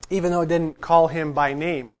even though it didn't call him by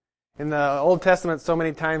name. In the Old Testament, so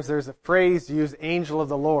many times there's a phrase used, angel of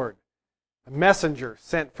the Lord, a messenger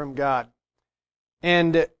sent from God.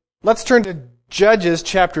 And let's turn to Judges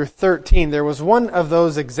chapter 13. There was one of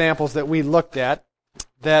those examples that we looked at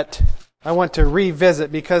that I want to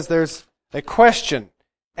revisit because there's a question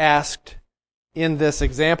asked in this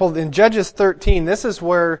example. In Judges 13, this is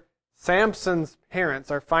where Samson's parents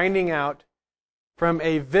are finding out from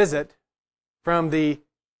a visit from the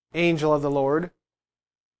angel of the Lord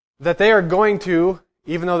that they are going to,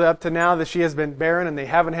 even though up to now that she has been barren and they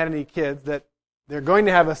haven't had any kids, that they're going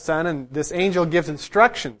to have a son, and this angel gives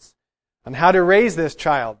instructions on how to raise this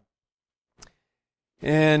child.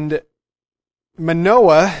 And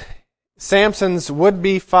Manoah, Samson's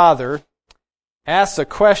would-be father, asks a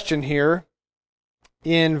question here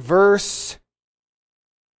in verse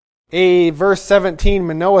 17.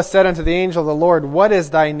 Manoah said unto the angel of the Lord, What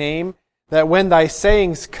is thy name, that when thy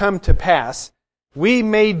sayings come to pass, we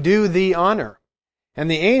may do thee honor? And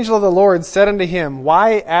the angel of the Lord said unto him,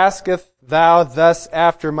 Why askest thou thus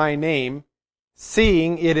after my name,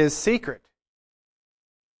 seeing it is secret?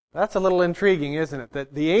 That's a little intriguing, isn't it?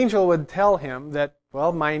 That the angel would tell him that,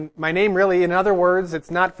 well, my name really, in other words,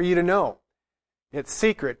 it's not for you to know. It's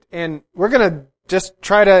secret. And we're going to just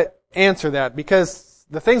try to answer that, because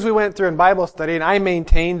the things we went through in Bible study, and I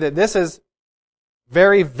maintain that this is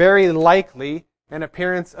very, very likely an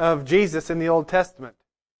appearance of Jesus in the Old Testament.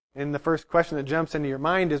 And the first question that jumps into your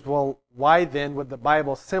mind is, well, why then would the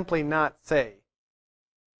Bible simply not say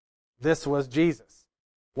this was Jesus?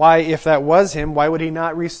 Why, if that was him, why would he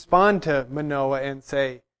not respond to Manoah and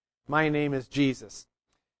say, my name is Jesus?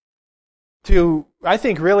 To, I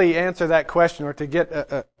think, really answer that question, or to get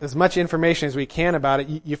as much information as we can about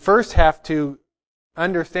it, you first have to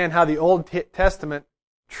understand how the Old Testament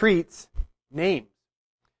treats names.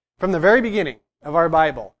 From the very beginning of our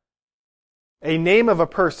Bible, a name of a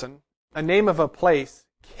person, a name of a place,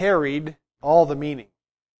 carried all the meaning.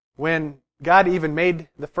 When God even made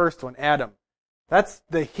the first one, Adam, that's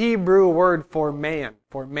the Hebrew word for man,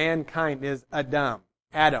 for mankind, is Adam,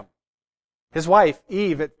 Adam. His wife,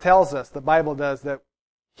 Eve, it tells us, the Bible does, that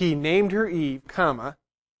he named her Eve,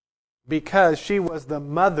 because she was the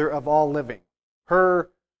mother of all living. Her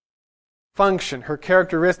function, her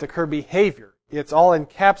characteristic, her behavior, it's all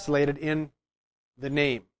encapsulated in the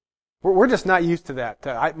name. We're just not used to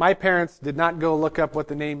that. My parents did not go look up what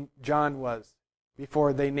the name John was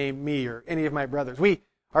before they named me or any of my brothers.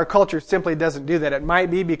 Our culture simply doesn't do that. It might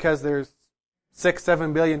be because there's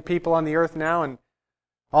 6-7 billion people on the earth now, and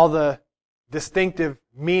all the distinctive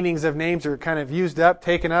meanings of names are kind of used up,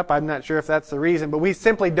 taken up. I'm not sure if that's the reason, but we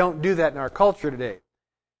simply don't do that in our culture today.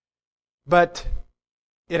 But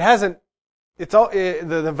it hasn't,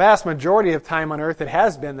 the vast majority of time on earth, it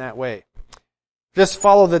has been that way. Just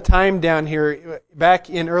follow the time down here. Back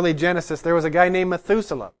in early Genesis, there was a guy named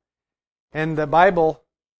Methuselah. And the Bible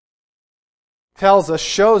tells us,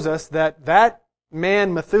 shows us that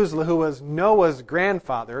man Methuselah, who was Noah's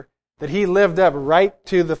grandfather, that he lived up right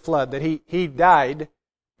to the flood, that he died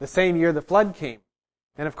the same year the flood came.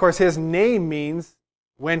 And of course his name means,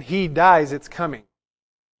 when he dies, it's coming.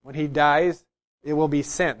 When he dies, it will be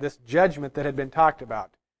sent. This judgment that had been talked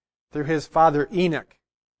about through his father Enoch,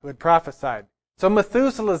 who had prophesied. So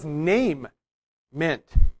Methuselah's name meant,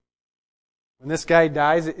 when this guy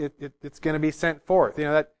dies, it's going to be sent forth.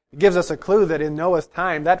 That gives us a clue that in Noah's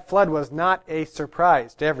time, that flood was not a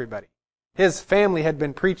surprise to everybody. His family had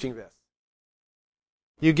been preaching this.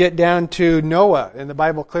 You get down to Noah, and the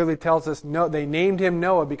Bible clearly tells us they named him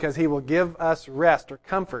Noah because he will give us rest or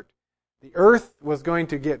comfort. The earth was going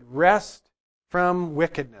to get rest from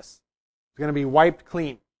wickedness. It's going to be wiped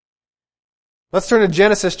clean. Let's turn to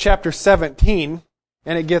Genesis chapter 17,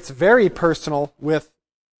 and it gets very personal with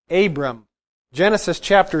Abram. Genesis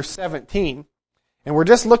chapter 17, and we're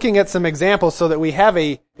just looking at some examples so that we have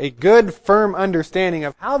a good, firm understanding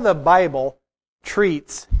of how the Bible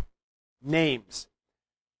treats names.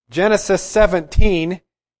 Genesis 17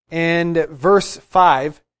 and verse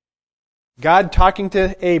 5, God talking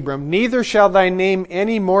to Abram, Neither shall thy name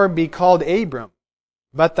any more be called Abram,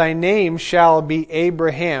 but thy name shall be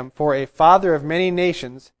Abraham, for a father of many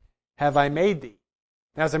nations have I made thee.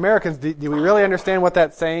 Now, as Americans, do we really understand what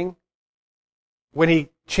that's saying? When he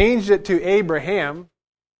changed it to Abraham,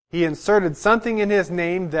 he inserted something in his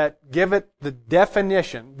name that give it the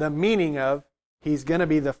definition, the meaning of, he's going to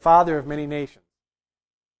be the father of many nations.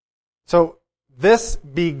 So this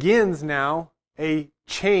begins now a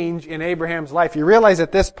change in Abraham's life. You realize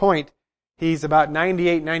at this point, he's about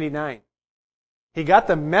 98, 99. He got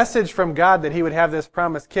the message from God that he would have this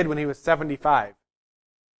promised kid when he was 75.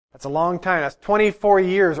 That's a long time. That's 24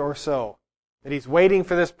 years or so that he's waiting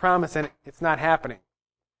for this promise and it's not happening.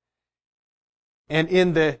 And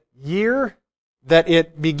in the year that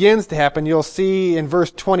it begins to happen, you'll see in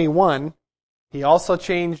verse 21, he also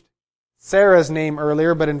changed Sarah's name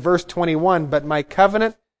earlier, but in verse 21, but my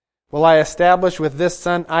covenant will I establish with this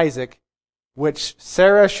son Isaac, which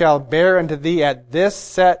Sarah shall bear unto thee at this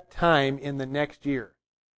set time in the next year.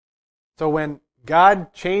 So when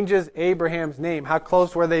God changes Abraham's name, how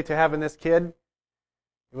close were they to having this kid?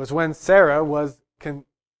 It was when Sarah was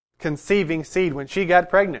conceiving seed, when she got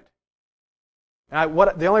pregnant. And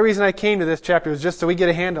the only reason I came to this chapter is just so we get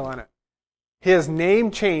a handle on it. His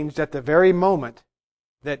name changed at the very moment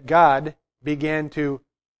that God began to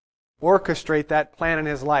orchestrate that plan in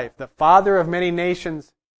his life. The father of many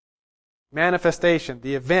nations manifestation,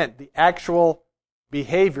 the event, the actual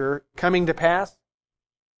behavior coming to pass,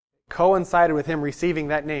 coincided with him receiving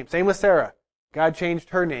that name. Same with Sarah. God changed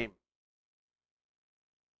her name.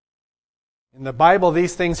 In the Bible,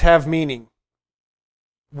 these things have meaning.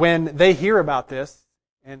 When they hear about this,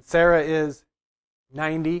 and Sarah is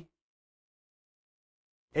 90,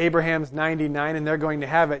 Abraham's 99, and they're going to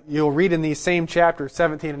have it, you'll read in these same chapters,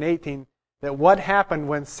 17 and 18, that what happened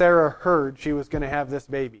when Sarah heard she was going to have this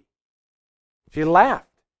baby. She laughed.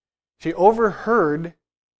 She overheard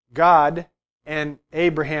God and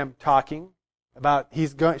Abraham talking about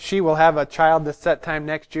she will have a child this set time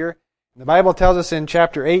next year. The Bible tells us in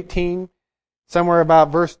chapter 18, somewhere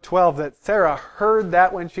about verse 12, that Sarah heard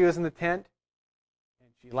that when she was in the tent, and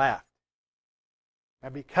she laughed.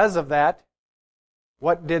 And because of that,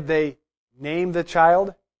 what did they name the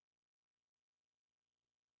child?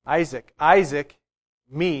 Isaac. Isaac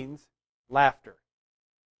means laughter.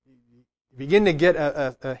 You begin to get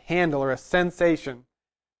a handle or a sensation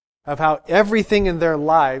of how everything in their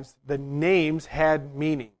lives, the names had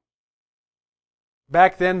meaning.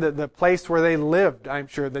 Back then, the place where they lived, I'm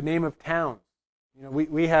sure, the name of town. You know,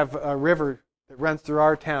 we have a river that runs through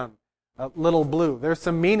our town, Little Blue. There's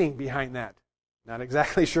some meaning behind that. Not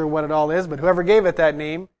exactly sure what it all is, but whoever gave it that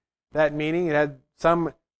name, that meaning, it had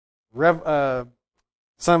some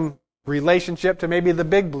relationship to maybe the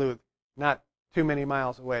Big Blue, not too many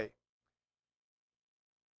miles away.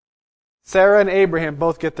 Sarah and Abraham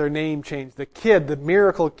both get their name changed. The kid, the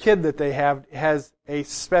miracle kid that they have, has a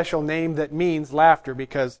special name that means laughter,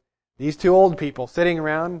 because these two old people sitting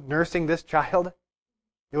around nursing this child,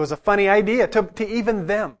 it was a funny idea to even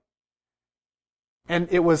them. And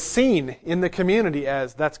it was seen in the community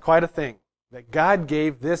as that's quite a thing, that God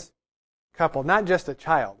gave this couple not just a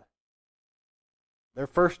child, their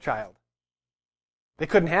first child. They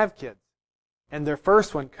couldn't have kids. And their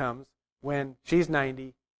first one comes when she's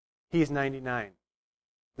 90, he's 99.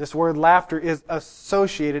 This word laughter is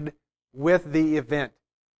associated with the event.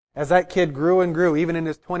 As that kid grew and grew, even in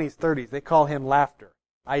his 20s, 30s, they call him Laughter,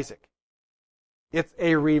 Isaac. It's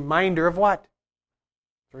a reminder of what?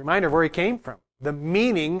 It's a reminder of where he came from. The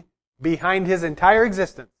meaning behind his entire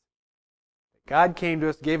existence. God came to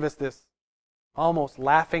us, gave us this almost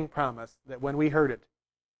laughing promise that when we heard it,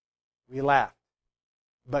 we laughed.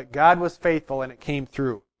 But God was faithful and it came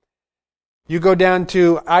through. You go down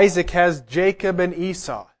to Isaac has Jacob and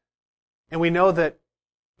Esau. And we know that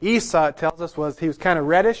Esau, it tells us, he was kind of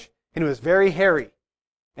reddish and he was very hairy.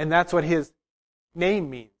 And that's what his name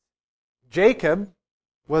means. Jacob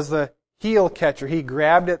was the heel catcher. He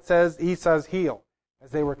grabbed, it says, Esau's heel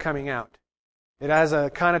as they were coming out. It has a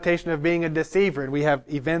connotation of being a deceiver. And we have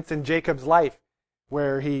events in Jacob's life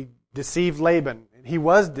where he deceived Laban. And he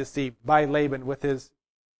was deceived by Laban with his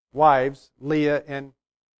wives, Leah and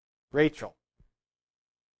Rachel.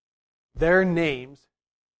 Their names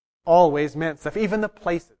always meant stuff, even the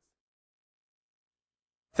places.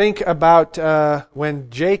 Think about when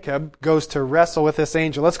Jacob goes to wrestle with this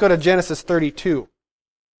angel. Let's go to Genesis 32.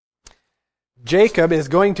 Jacob is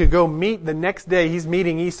going to go meet the next day. He's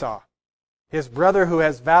meeting Esau, his brother who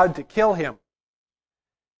has vowed to kill him.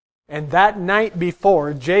 And that night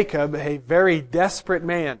before, Jacob, a very desperate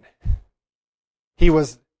man, he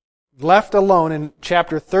was left alone in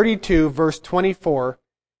chapter 32, verse 24.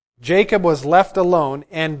 Jacob was left alone,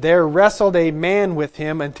 and there wrestled a man with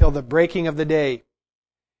him until the breaking of the day.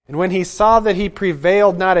 And when he saw that he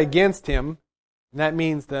prevailed not against him, and that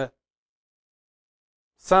means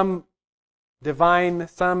some divine,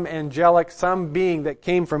 some angelic, some being that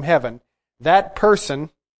came from heaven, that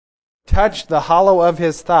person touched the hollow of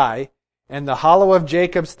his thigh, and the hollow of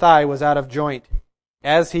Jacob's thigh was out of joint,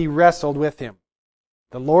 as he wrestled with him.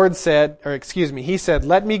 The Lord said, he said,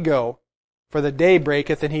 let me go, for the day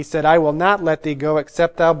breaketh. And he said, I will not let thee go,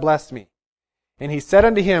 except thou bless me. And he said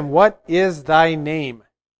unto him, what is thy name?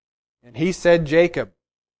 And he said, Jacob.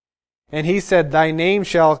 And he said, Thy name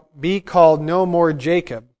shall be called no more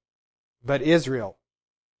Jacob, but Israel.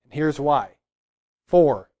 And here's why.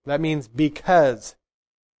 For, that means because,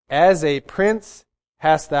 as a prince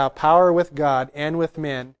hast thou power with God and with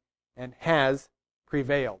men, and has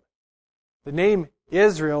prevailed. The name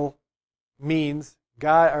Israel means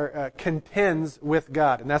God, or contends with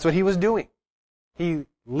God. And that's what he was doing. He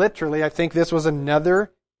literally, I think this was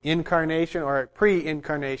another incarnation or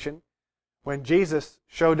pre-incarnation when Jesus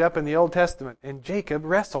showed up in the Old Testament and Jacob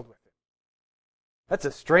wrestled with him. That's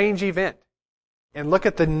a strange event. And look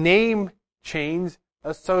at the name change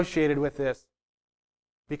associated with this.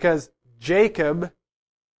 Because Jacob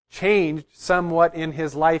changed somewhat in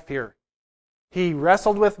his life here. He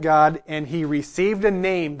wrestled with God and he received a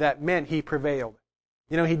name that meant he prevailed.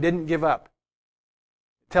 You know, he didn't give up.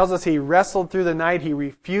 It tells us he wrestled through the night. He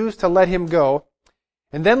refused to let him go.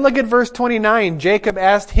 And then look at verse 29. Jacob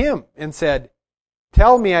asked him and said,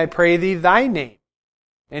 Tell me, I pray thee, thy name.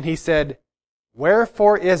 And he said,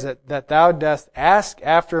 Wherefore is it that thou dost ask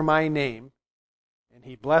after my name? And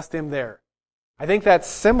he blessed him there. I think that's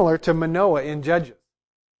similar to Manoah in Judges.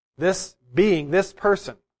 This being, this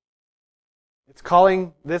person, it's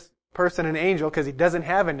calling this person an angel because he doesn't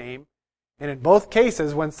have a name. And in both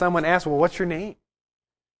cases, when someone asks, well, what's your name?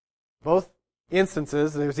 Both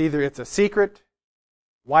instances, there's either it's a secret,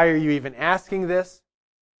 why are you even asking this?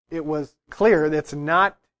 It was clear that it's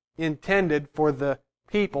not intended for the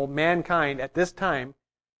people, mankind, at this time,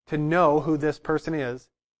 to know who this person is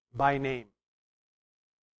by name.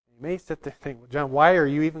 You may sit there and think, well, John, why are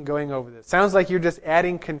you even going over this? Sounds like you're just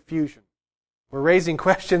adding confusion. We're raising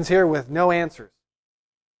questions here with no answers.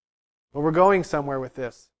 But we're going somewhere with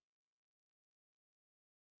this.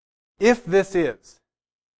 If this is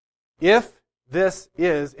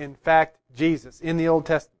in fact Jesus in the Old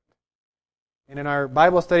Testament, and in our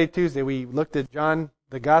Bible study Tuesday we looked at John,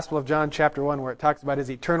 the Gospel of John chapter 1 where it talks about his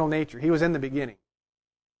eternal nature. He was in the beginning.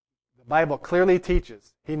 The Bible clearly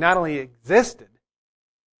teaches he not only existed,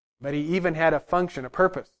 but he even had a function, a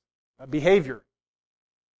purpose, a behavior.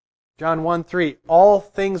 John 1:3, all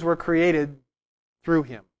things were created through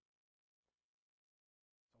him.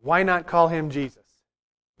 Why not call him Jesus?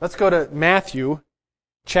 Let's go to Matthew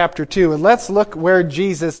chapter 2, and let's look where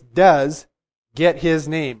Jesus does get his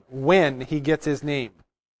name, when he gets his name.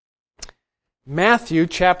 Matthew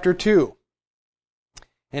chapter 2.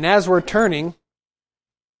 And as we're turning,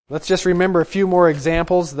 let's just remember a few more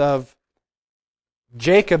examples of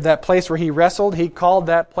Jacob, that place where he wrestled. He called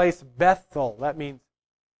that place Bethel. That means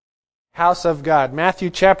house of God. Matthew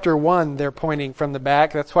chapter 1, they're pointing from the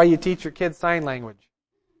back. That's why you teach your kids sign language.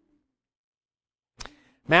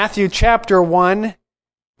 Matthew chapter 1,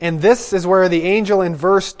 and this is where the angel in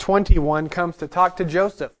verse 21 comes to talk to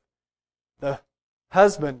Joseph, the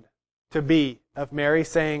husband-to-be of Mary,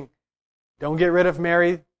 saying, don't get rid of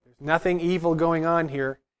Mary. There's nothing evil going on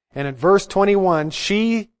here. And in verse 21,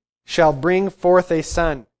 she shall bring forth a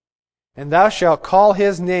son, and thou shalt call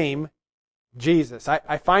his name Jesus.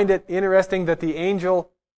 I find it interesting that the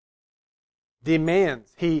angel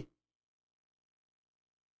demands, he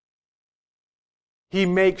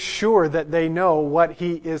makes sure that they know what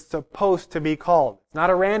he is supposed to be called. It's not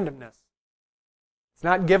a randomness. It's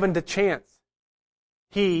not given to chance.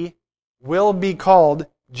 He will be called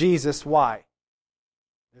Jesus. Why?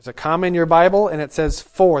 There's a comma in your Bible and it says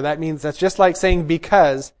for. That means that's just like saying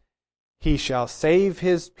because he shall save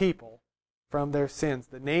his people from their sins.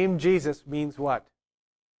 The name Jesus means what?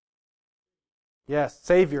 Yes,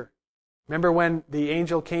 Savior. Remember when the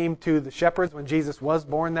angel came to the shepherds when Jesus was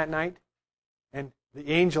born that night? And the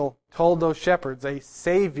angel told those shepherds, a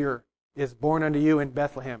Savior is born unto you in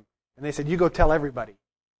Bethlehem. And they said, you go tell everybody.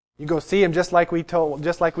 You go see him just like we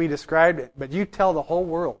described it, but you tell the whole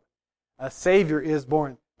world. A Savior is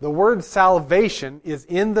born. The word salvation is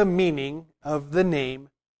in the meaning of the name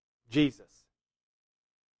Jesus.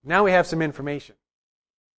 Now we have some information.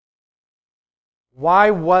 Why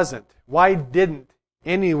didn't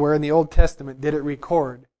anywhere in the Old Testament did it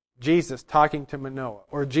record Jesus talking to Manoah,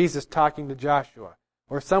 or Jesus talking to Joshua,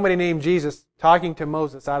 or somebody named Jesus talking to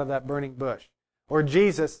Moses out of that burning bush, or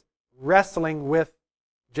Jesus wrestling with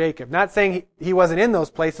Jacob? Not saying he wasn't in those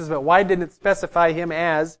places, but why didn't it specify him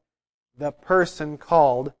as the person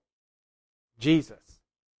called Jesus?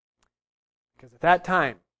 Because at that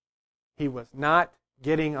time, he was not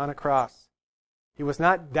getting on a cross. He was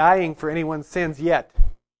not dying for anyone's sins yet.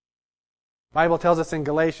 The Bible tells us in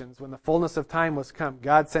Galatians, when the fullness of time was come,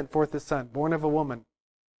 God sent forth His Son, born of a woman,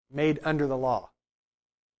 made under the law.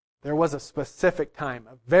 There was a specific time,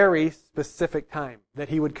 a very specific time, that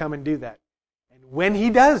He would come and do that. And when He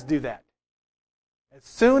does do that, as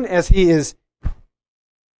soon as He is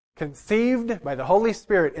conceived by the Holy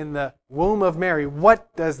Spirit in the womb of Mary,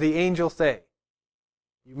 what does the angel say?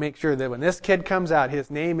 You make sure that when this kid comes out,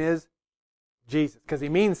 his name is Jesus, because he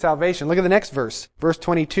means salvation. Look at the next verse. Verse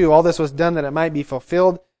 22, all this was done that it might be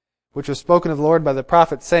fulfilled, which was spoken of the Lord by the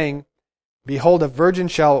prophet, saying, Behold, a virgin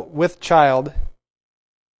shall be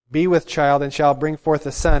with child, and shall bring forth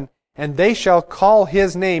a son, and they shall call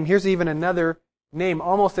his name, here's even another name,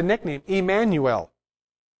 almost a nickname, Emmanuel,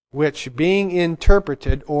 which being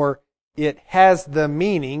interpreted, or it has the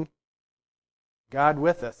meaning, God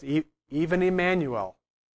with us. Even Emmanuel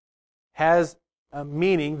has a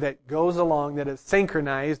meaning that goes along, that is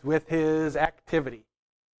synchronized with His activity.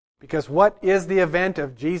 Because what is the event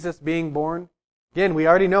of Jesus being born? Again, we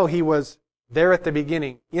already know He was there at the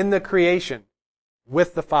beginning, in the creation,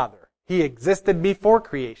 with the Father. He existed before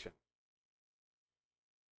creation.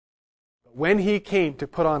 But when He came to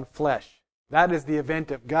put on flesh, that is the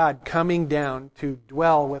event of God coming down to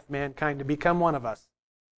dwell with mankind, to become one of us,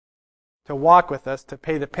 to walk with us, to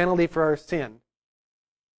pay the penalty for our sin.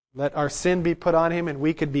 Let our sin be put on Him and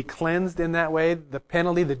we could be cleansed in that way. The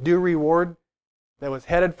penalty, the due reward that was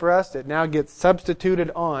headed for us, it now gets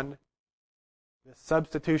substituted on the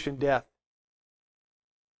substitution death.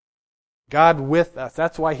 God with us.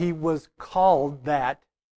 That's why He was called that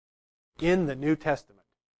in the New Testament.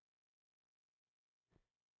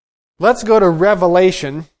 Let's go to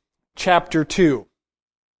Revelation chapter 2.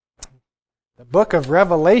 The book of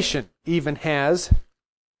Revelation even has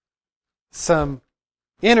some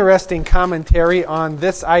interesting commentary on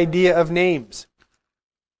this idea of names.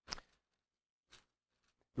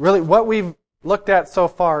 Really, what we've looked at so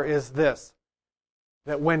far is this.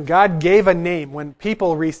 That when God gave a name, when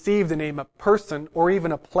people received a name, a person, or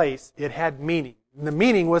even a place, it had meaning. And the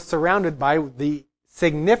meaning was surrounded by the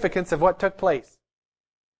significance of what took place.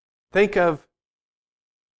 Think of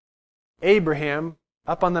Abraham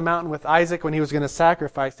up on the mountain with Isaac when he was going to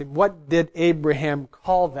sacrifice him. What did Abraham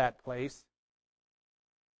call that place?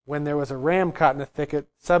 When there was a ram caught in a thicket,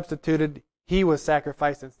 substituted, he was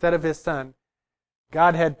sacrificed instead of his son.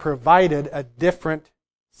 God had provided a different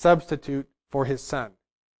substitute for His son.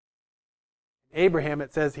 Abraham,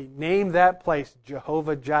 it says, he named that place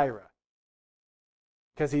Jehovah Jireh.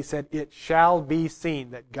 Because he said, it shall be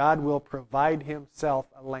seen that God will provide Himself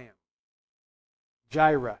a lamb.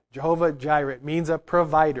 Jireh, Jehovah Jireh, it means a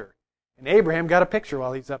provider. And Abraham got a picture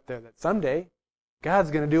while he's up there that someday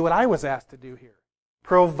God's going to do what I was asked to do here.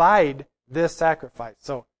 Provide this sacrifice.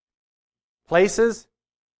 So, places,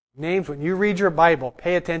 names, when you read your Bible,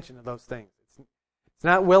 pay attention to those things. It's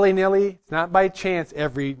not willy-nilly. It's not by chance.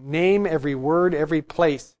 Every name, every word, every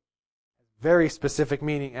place has very specific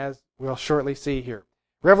meaning, as we'll shortly see here.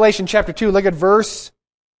 Revelation chapter 2, look at verse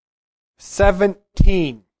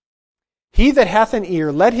 17. He that hath an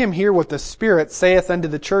ear, let him hear what the Spirit saith unto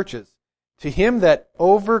the churches. To him that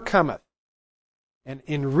overcometh. And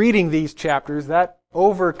in reading these chapters, that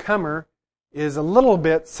overcomer is a little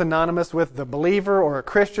bit synonymous with the believer or a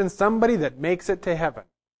Christian, somebody that makes it to heaven.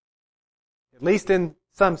 At least in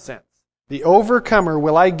some sense. The overcomer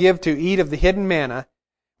will I give to eat of the hidden manna,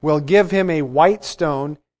 will give him a white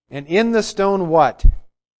stone, and in the stone what?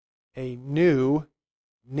 A new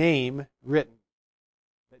name written,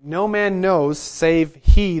 that no man knows save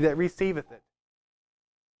he that receiveth it.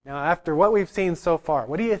 Now, after what we've seen so far,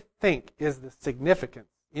 what do you think is the significance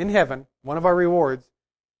in heaven, one of our rewards,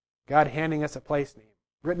 God handing us a place name,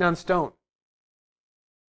 written on stone?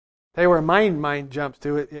 Tell you where my mind jumps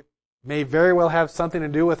to, it may very well have something to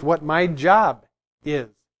do with what my job is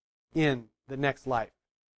in the next life.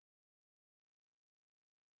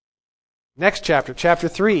 Next chapter, chapter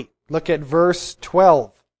 3, look at verse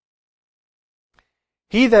 12.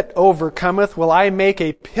 He that overcometh will I make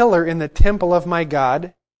a pillar in the temple of my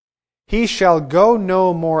God. He shall go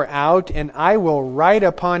no more out, and I will write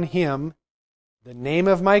upon him the name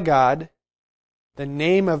of my God, the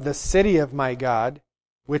name of the city of my God,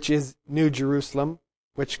 which is New Jerusalem,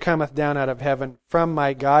 which cometh down out of heaven from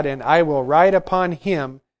my God, and I will write upon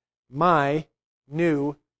him my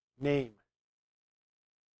new name.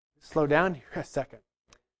 Slow down here a second.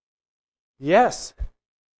 Yes,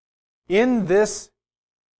 in the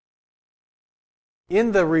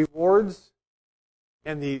rewards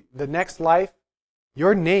and the next life,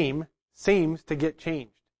 your name seems to get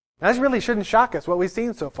changed. Now, this really shouldn't shock us, what we've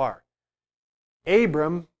seen so far.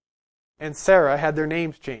 Abram and Sarah had their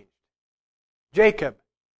names changed. Jacob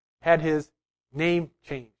had his name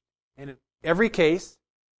changed. And in every case,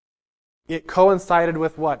 it coincided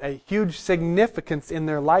with what? A huge significance in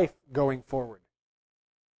their life going forward.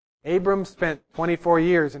 Abram spent 24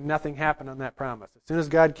 years and nothing happened on that promise. As soon as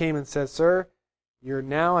God came and said, "Sir,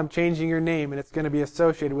 I'm changing your name, and it's going to be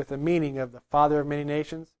associated with the meaning of the father of many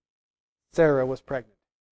nations. Sarah was pregnant.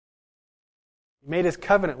 He made his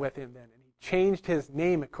covenant with him then, and he changed his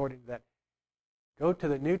name according to that. Go to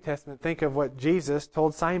the New Testament, think of what Jesus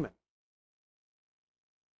told Simon.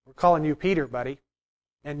 We're calling you Peter, buddy.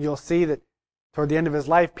 And you'll see that toward the end of his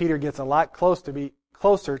life, Peter gets a lot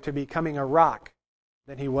closer to becoming a rock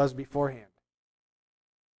than he was beforehand.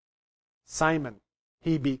 Simon,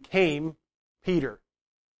 he became Peter,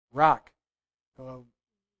 rock.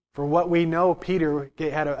 For what we know, Peter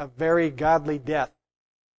had a very godly death.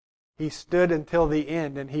 He stood until the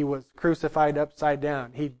end, and he was crucified upside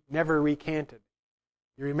down. He never recanted.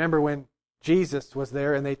 You remember when Jesus was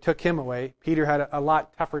there and they took him away, Peter had a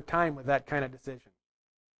lot tougher time with that kind of decision.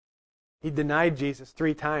 He denied Jesus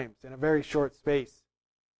 3 times in a very short space.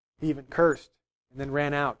 He even cursed and then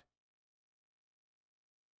ran out.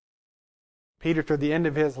 Peter, toward the end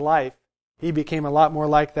of his life, he became a lot more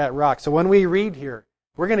like that rock. So when we read here,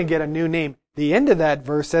 we're going to get a new name. The end of that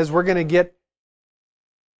verse says we're going to get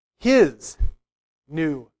his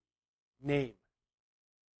new name.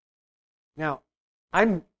 Now,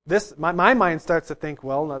 my mind starts to think,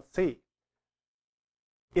 well, let's see.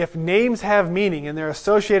 If names have meaning and they're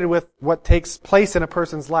associated with what takes place in a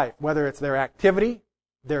person's life, whether it's their activity,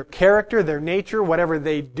 their character, their nature, whatever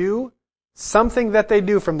they do, something that they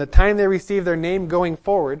do from the time they receive their name going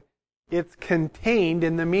forward, it's contained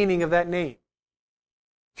in the meaning of that name.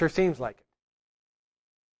 Sure seems like it.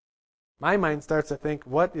 My mind starts to think,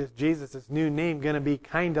 what is Jesus' new name going to be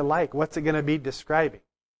kind of like? What's it going to be describing?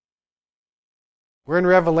 We're in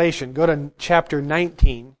Revelation. Go to chapter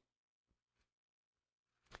 19.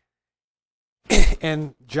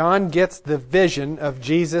 And John gets the vision of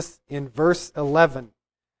Jesus in verse 11.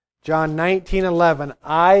 John 19:11.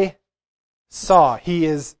 I saw, he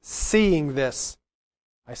is seeing this.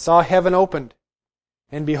 I saw heaven opened,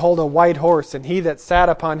 and behold a white horse, and he that sat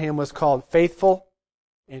upon him was called Faithful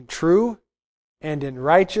and True, and in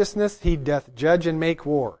righteousness he doth judge and make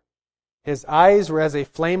war. His eyes were as a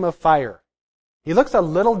flame of fire. He looks a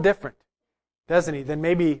little different, doesn't he, than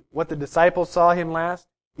maybe what the disciples saw him last,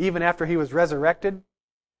 even after he was resurrected.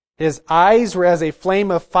 His eyes were as a flame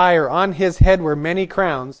of fire. On his head were many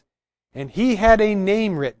crowns, and he had a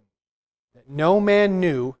name written that no man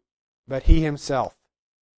knew but he himself.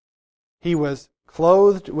 He was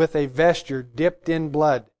clothed with a vesture dipped in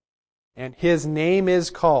blood, and his name is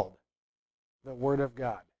called the Word of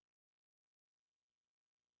God.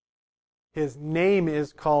 His name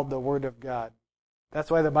is called the Word of God. That's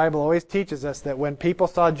why the Bible always teaches us that when people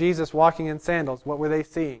saw Jesus walking in sandals, what were they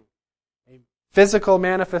seeing? A physical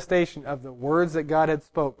manifestation of the words that God had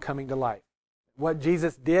spoke coming to life. What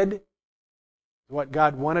Jesus did, what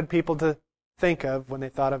God wanted people to think of when they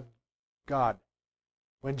thought of God.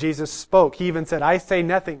 When Jesus spoke, He even said, I say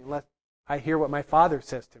nothing unless I hear what my Father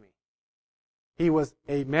says to me. He was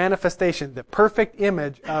a manifestation, the perfect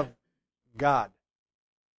image of God.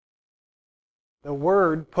 The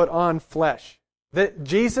Word put on flesh. That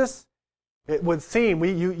Jesus, it would seem,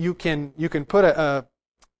 you can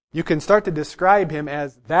start to describe Him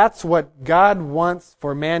as that's what God wants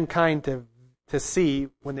for mankind to see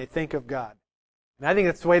when they think of God. And I think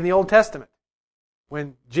that's the way in the Old Testament.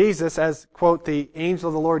 When Jesus, as, quote, the angel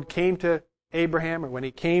of the Lord came to Abraham, or when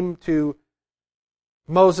He came to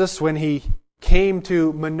Moses, when He came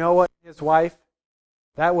to Manoah, his wife,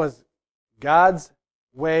 that was God's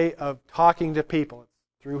way of talking to people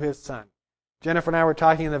through His Son. Jennifer and I were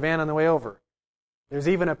talking in the van on the way over. There's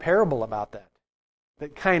even a parable about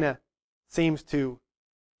that kind of seems to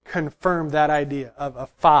confirm that idea of a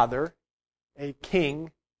father, a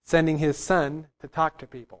king, sending his son to talk to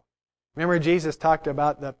people. Remember Jesus talked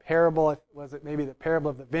about the parable, was it maybe the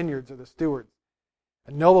parable of the vineyards or the stewards?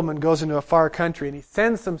 A nobleman goes into a far country and he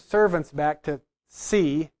sends some servants back to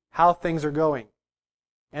see how things are going.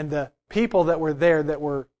 And the people that were there, that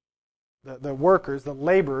were the workers, the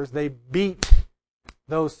laborers, they beat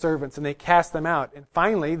those servants and they cast them out. And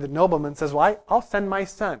finally, the nobleman says, well, I'll send my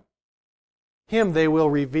son. Him they will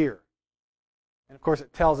revere. And of course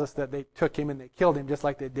it tells us that they took him and they killed him just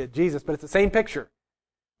like they did Jesus. But it's the same picture.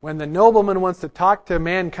 When the nobleman wants to talk to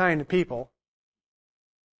mankind and people,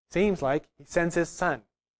 seems like he sends his son.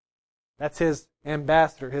 That's his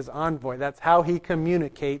ambassador, his envoy. That's how he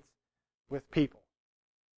communicates with people.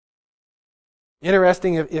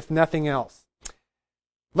 Interesting if nothing else.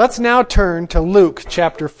 Let's now turn to Luke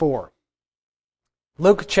chapter 4.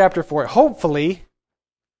 Luke chapter 4. Hopefully,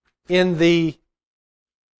 in the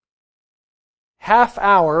half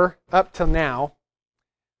hour up till now,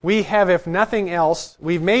 we have, if nothing else,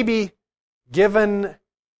 we've maybe given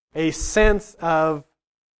a sense of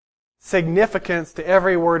significance to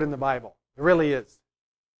every word in the Bible. It really is.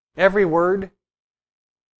 Every word,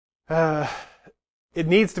 it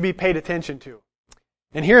needs to be paid attention to.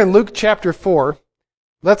 And here in Luke chapter 4,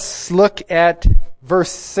 let's look at verse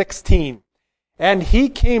 16. And he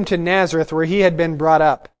came to Nazareth where he had been brought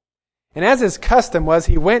up. And as his custom was,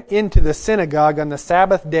 he went into the synagogue on the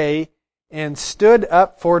Sabbath day and stood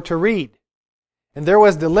up for to read. And there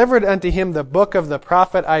was delivered unto him the book of the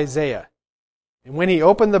prophet Isaiah. And when he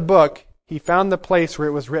opened the book, he found the place where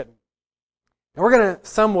it was written. Now we're going to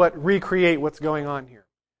somewhat recreate what's going on here.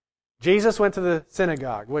 Jesus went to the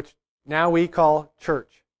synagogue, which now we call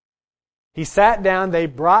church. He sat down, they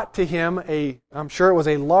brought to him I'm sure it was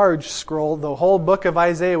a large scroll, the whole book of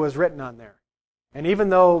Isaiah was written on there. And even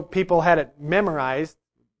though people had it memorized,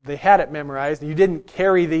 they had it memorized, you didn't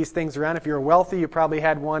carry these things around. If you were wealthy, you probably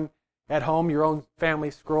had one at home, your own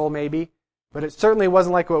family scroll maybe. But it certainly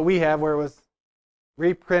wasn't like what we have where it was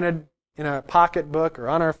reprinted in a pocketbook or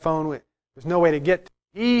on our phone. There's no way to get to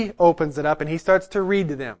it. He opens it up and he starts to read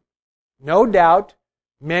to them. No doubt,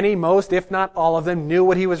 many, most, if not all of them, knew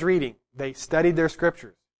what he was reading. They studied their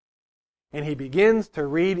scriptures. And he begins to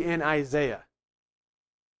read in Isaiah.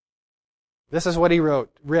 This is what he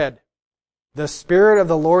read. The Spirit of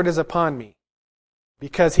the Lord is upon me,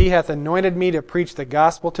 because he hath anointed me to preach the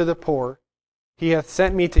gospel to the poor. He hath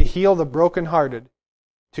sent me to heal the brokenhearted,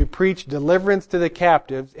 to preach deliverance to the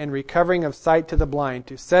captives, and recovering of sight to the blind,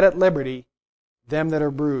 to set at liberty them that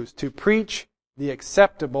are bruised, to preach the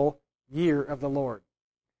acceptable year of the Lord.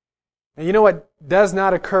 And you know what does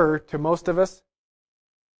not occur to most of us?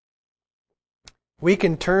 We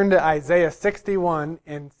can turn to Isaiah 61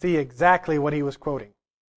 and see exactly what he was quoting.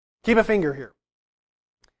 Keep a finger here.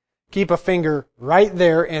 Keep a finger right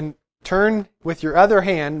there and turn with your other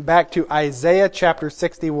hand back to Isaiah chapter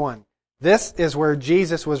 61. This is where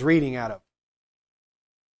Jesus was reading out of.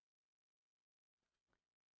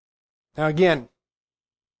 Now again,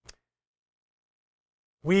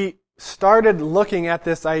 we started looking at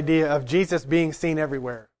this idea of Jesus being seen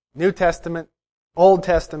everywhere. New Testament, Old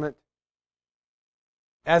Testament,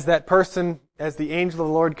 as that person, as the angel of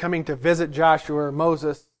the Lord coming to visit Joshua,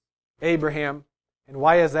 Moses, Abraham. And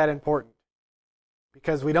why is that important?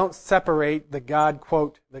 Because we don't separate the God,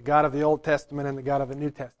 quote, the God of the Old Testament and the God of the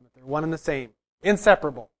New Testament. They're one and the same.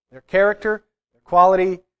 Inseparable. Their character, their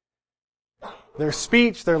quality, their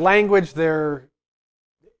speech, their language, their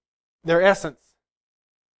essence.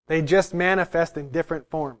 They just manifest in different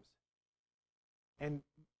forms. And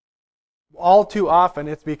all too often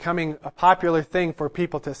it's becoming a popular thing for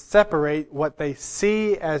people to separate what they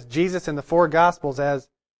see as Jesus in the four Gospels as,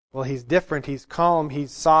 well, he's different, he's calm,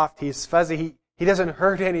 he's soft, he's fuzzy, he doesn't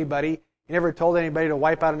hurt anybody. He never told anybody to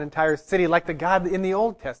wipe out an entire city like the God in the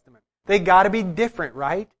Old Testament. They got to be different,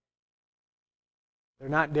 right? They're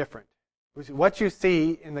not different. What you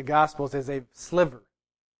see in the Gospels is a sliver.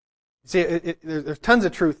 You see, there's tons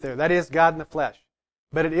of truth there. That is God in the flesh.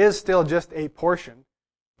 But it is still just a portion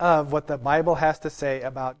of what the Bible has to say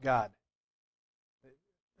about God.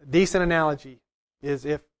 A decent analogy is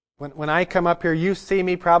if when I come up here, you see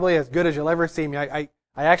me probably as good as you'll ever see me. I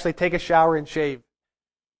actually take a shower and shave.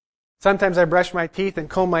 Sometimes I brush my teeth and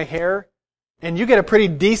comb my hair, and you get a pretty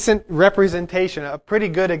decent representation, a pretty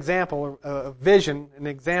good example, a vision, an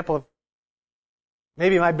example of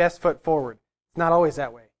maybe my best foot forward. It's not always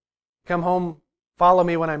that way. Come home, follow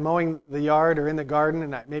me when I'm mowing the yard or in the garden,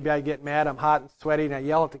 and maybe I get mad, I'm hot and sweaty, and I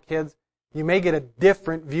yell at the kids. You may get a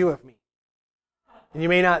different view of me. And you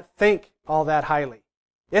may not think all that highly.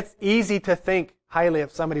 It's easy to think highly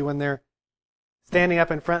of somebody when they're standing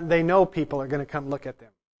up in front and they know people are going to come look at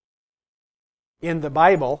them. In the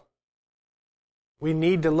Bible, we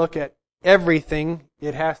need to look at everything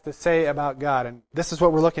it has to say about God. And this is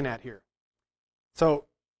what we're looking at here. So,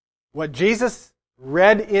 what Jesus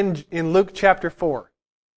read in Luke chapter 4,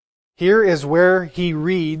 here is where he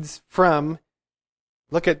reads from.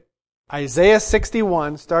 Look at Isaiah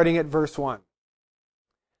 61, starting at verse 1.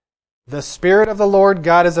 The Spirit of the Lord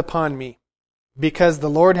God is upon me, because the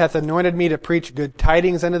Lord hath anointed me to preach good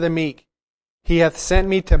tidings unto the meek. He hath sent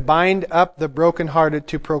me to bind up the brokenhearted,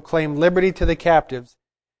 to proclaim liberty to the captives,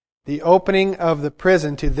 the opening of the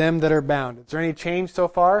prison to them that are bound. Is there any change so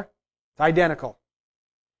far? It's identical.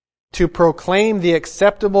 To proclaim the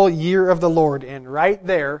acceptable year of the Lord. And right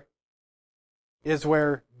there is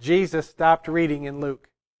where Jesus stopped reading in Luke.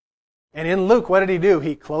 And in Luke, what did he do?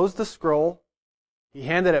 He closed the scroll. He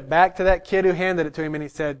handed it back to that kid who handed it to him, and he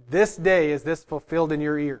said, "This day is this fulfilled in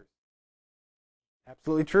your ears."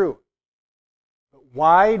 Absolutely true. But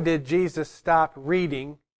why did Jesus stop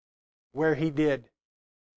reading where he did?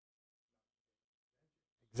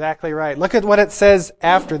 Exactly right. Look at what it says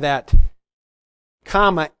after that.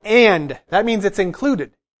 Comma, and. That means it's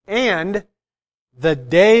included. And the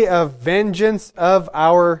day of vengeance of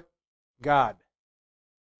our God.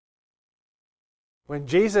 When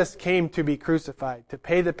Jesus came to be crucified, to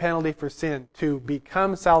pay the penalty for sin, to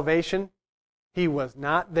become salvation, He was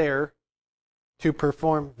not there to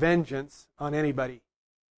perform vengeance on anybody.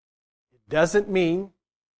 It doesn't mean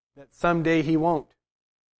that someday He won't.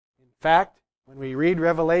 In fact, when we read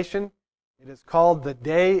Revelation, it is called the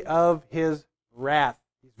day of His wrath.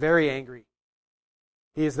 He's very angry.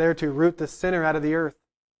 He is there to root the sinner out of the earth.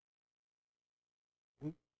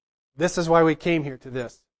 This is why we came here to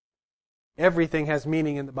this. Everything has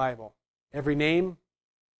meaning in the Bible. Every name,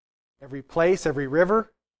 every place, every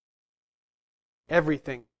river,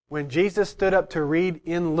 everything. When Jesus stood up to read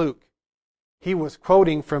in Luke, He was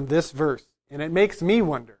quoting from this verse. And it makes me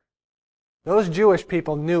wonder. Those Jewish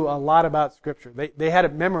people knew a lot about Scripture. They had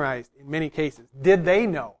it memorized in many cases. Did they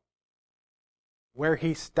know where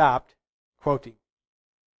He stopped quoting?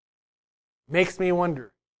 Makes me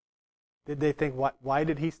wonder. Did they think, why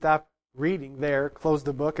did He stop reading there, close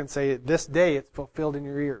the book, and say, this day it's fulfilled in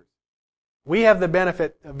your ears? We have the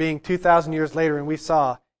benefit of being 2,000 years later, and we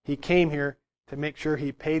saw He came here to make sure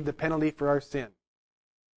He paid the penalty for our sin,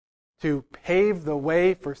 to pave the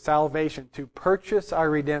way for salvation, to purchase our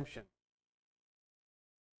redemption.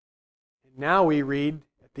 And now we read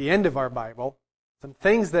at the end of our Bible some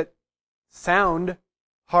things that sound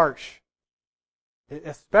harsh. It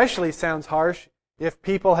especially sounds harsh if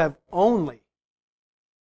people have only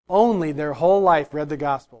their whole life read the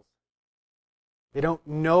Gospels. They don't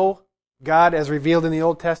know God as revealed in the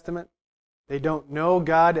Old Testament. They don't know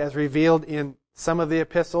God as revealed in some of the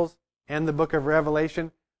epistles and the book of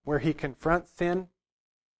Revelation, where He confronts sin,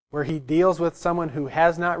 where He deals with someone who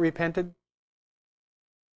has not repented.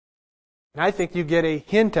 And I think you get a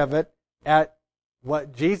hint of it at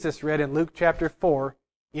what Jesus read in Luke chapter 4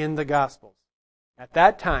 in the Gospels. At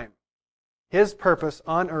that time, His purpose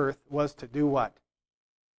on earth was to do what?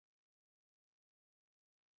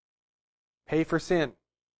 Pay for sin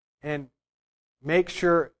and make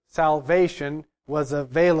sure salvation was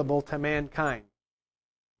available to mankind.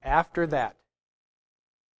 After that,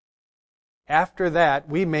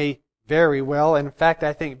 we may very well, and in fact,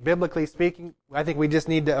 I think biblically speaking, I think we just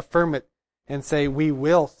need to affirm it and say we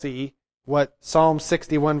will see what Psalm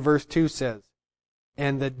 61 verse 2 says.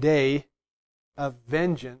 And the day of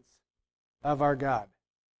vengeance of our God.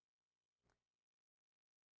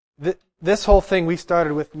 This whole thing, we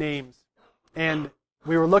started with names. And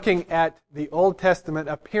we were looking at the Old Testament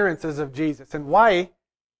appearances of Jesus. And why,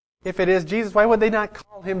 if it is Jesus, why would they not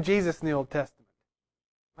call Him Jesus in the Old Testament?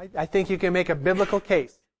 I think you can make a biblical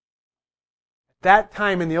case. At that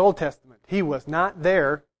time in the Old Testament, He was not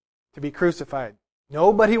there to be crucified.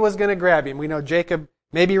 Nobody was going to grab Him. We know Jacob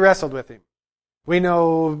maybe wrestled with Him. We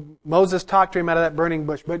know Moses talked to Him out of that burning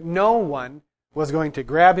bush. But no one was going to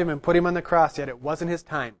grab Him and put Him on the cross yet. It wasn't His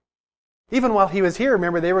time. Even while He was here,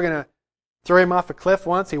 remember, they were going to throw Him off a cliff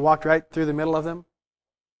once. He walked right through the middle of them.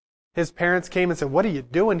 His parents came and said, "What are you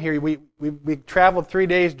doing here? We traveled 3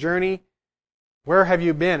 days' journey. Where have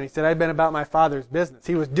you been?" He said, "I've been about my Father's business."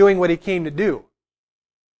 He was doing what He came to do.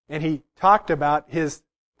 And He talked about His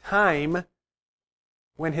time,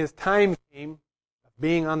 when His time came, of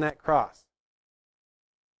being on that cross.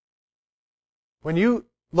 When you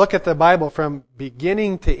look at the Bible from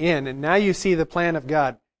beginning to end, and now you see the plan of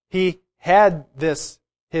God, He had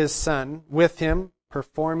His Son with Him,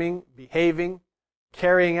 performing, behaving,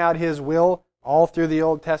 carrying out His will all through the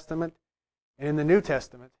Old Testament and in the New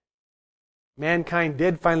Testament. Mankind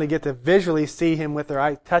did finally get to visually see Him with their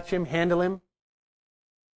eyes, touch Him, handle Him.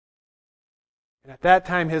 And at that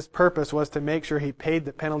time, His purpose was to make sure He paid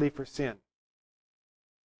the penalty for sin.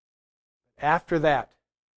 After that,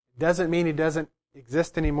 it doesn't mean He doesn't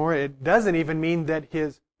exist anymore. It doesn't even mean that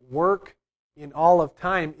His work in all of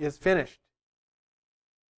time is finished.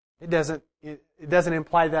 It doesn't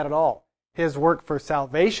imply that at all. His work for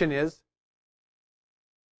salvation is,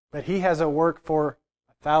 but He has a work for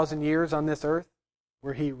 1,000 years on this earth,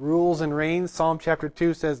 where He rules and reigns. Psalm chapter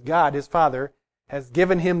 2 says God, His Father, has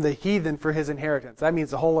given Him the heathen for His inheritance. That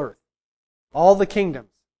means the whole earth. All the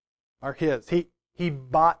kingdoms are His. He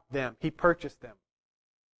bought them. He purchased them.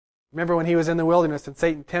 Remember when He was in the wilderness and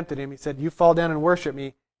Satan tempted Him, He said, "You fall down and worship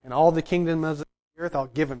me, and all the kingdoms of the earth I'll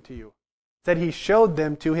give them to you." He said He showed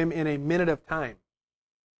them to Him in a minute of time.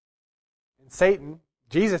 And Satan,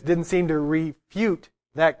 Jesus didn't seem to refute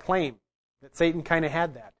that claim, that Satan kind of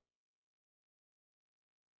had that.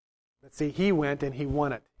 But see, He went and He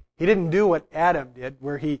won it. He didn't do what Adam did,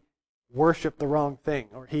 where he worshiped the wrong thing,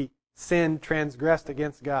 or he sinned, transgressed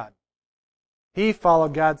against God. He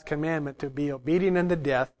followed God's commandment to be obedient unto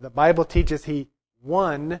death. The Bible teaches he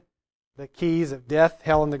won the keys of death,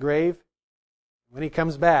 hell, and the grave. When he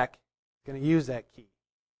comes back, he's going to use that key.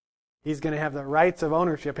 He's going to have the rights of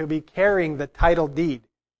ownership. He'll be carrying the title deed.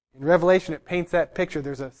 In Revelation, it paints that picture.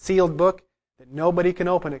 There's a sealed book that nobody can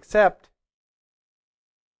open except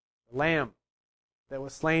the Lamb that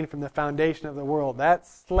was slain from the foundation of the world. That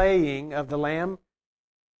slaying of the Lamb,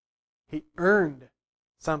 he earned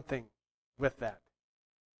something with that.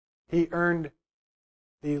 He earned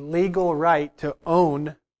the legal right to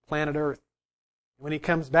own planet Earth. When he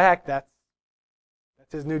comes back, that's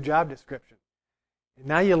his new job description. And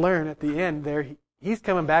now you learn at the end there, he's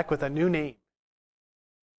coming back with a new name.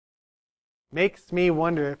 Makes me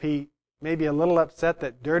wonder if he may be a little upset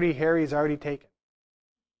that Dirty Harry's already taken.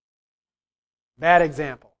 Bad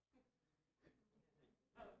example.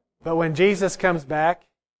 But when Jesus comes back,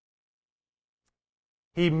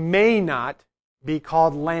 he may not be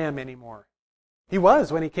called Lamb anymore. He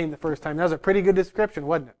was when he came the first time. That was a pretty good description,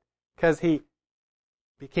 wasn't it? Because he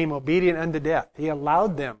became obedient unto death. He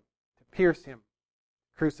allowed them to pierce him,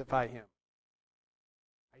 crucify him.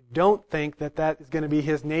 I don't think that is going to be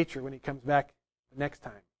his nature when he comes back the next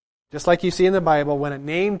time. Just like you see in the Bible, when a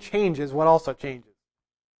name changes, what also changes?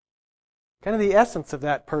 Kind of the essence of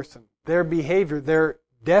that person, their behavior, their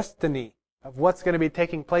destiny of what's going to be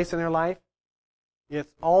taking place in their life,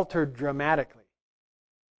 it's altered dramatically.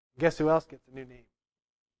 Guess who else gets a new name?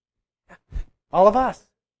 All of us.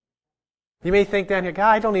 You may think down here,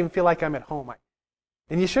 God, I don't even feel like I'm at home.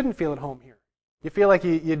 And you shouldn't feel at home here. You feel like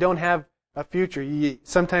you don't have a future.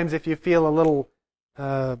 Sometimes if you feel a little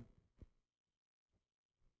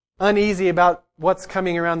uneasy about what's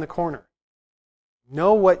coming around the corner,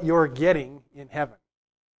 know what you're getting in heaven.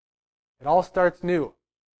 It all starts new.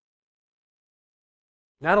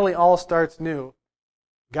 Not only all starts new,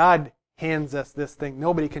 God hands us this thing.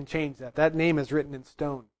 Nobody can change that. That name is written in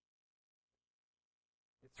stone.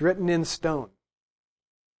 It's written in stone.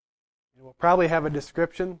 And we'll probably have a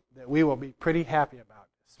description that we will be pretty happy about,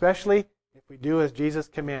 especially if we do as Jesus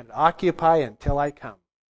commanded, occupy until I come.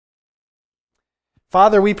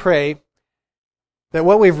 Father, we pray that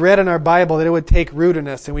what we've read in our Bible, that it would take root in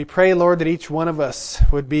us. And we pray, Lord, that each one of us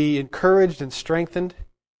would be encouraged and strengthened,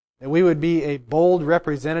 that we would be a bold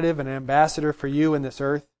representative and ambassador for you in this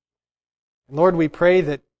earth. And Lord, we pray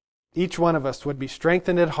that each one of us would be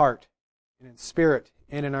strengthened at heart and in spirit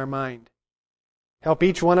and in our mind. Help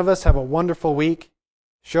each one of us have a wonderful week.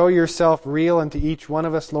 Show yourself real unto each one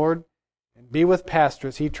of us, Lord, and be with Pastor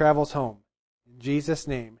as he travels home. In Jesus'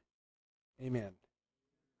 name, amen.